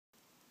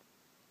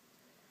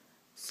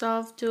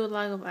Solve 2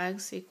 log of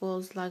x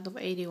equals log of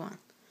 81.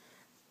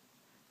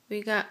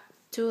 We got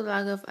 2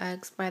 log of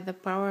x. By the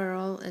power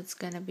rule, it's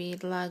going to be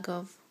log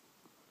of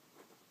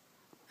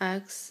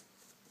x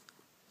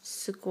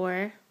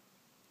square,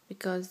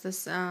 because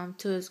this 2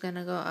 is going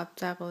to go up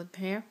top of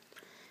here,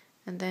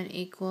 and then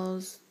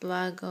equals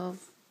log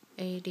of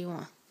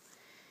 81.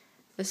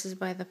 This is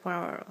by the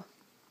power rule.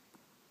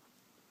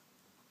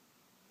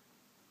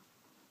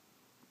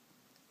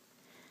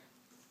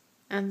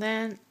 And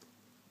then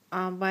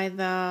by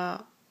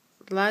the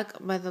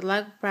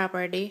log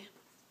property,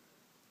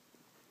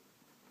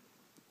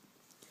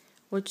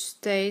 which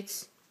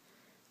states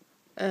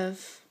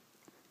if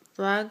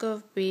log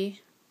of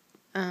b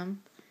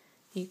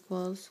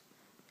equals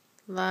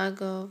log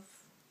of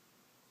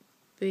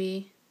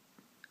b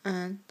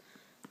n,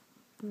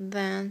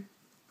 then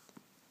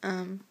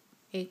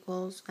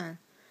equals n.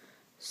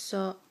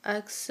 So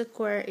x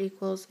squared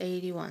equals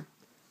 81.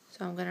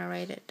 So I'm gonna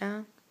write it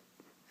down.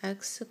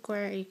 X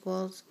squared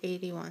equals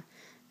 81,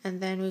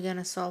 and then we're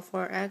gonna solve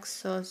for x,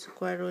 so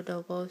square root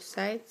of both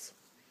sides,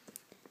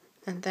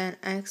 and then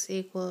x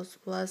equals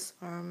plus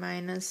or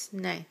minus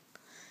 9.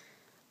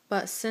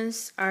 But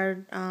since our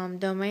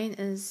domain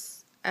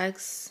is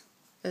x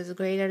is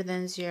greater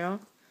than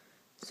 0,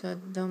 so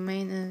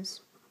domain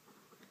is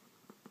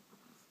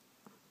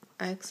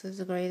x is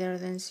greater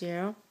than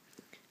 0,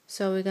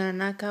 so we're gonna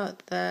knock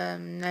out the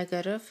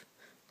negative,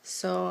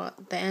 so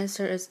the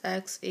answer is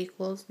x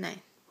equals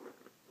 9.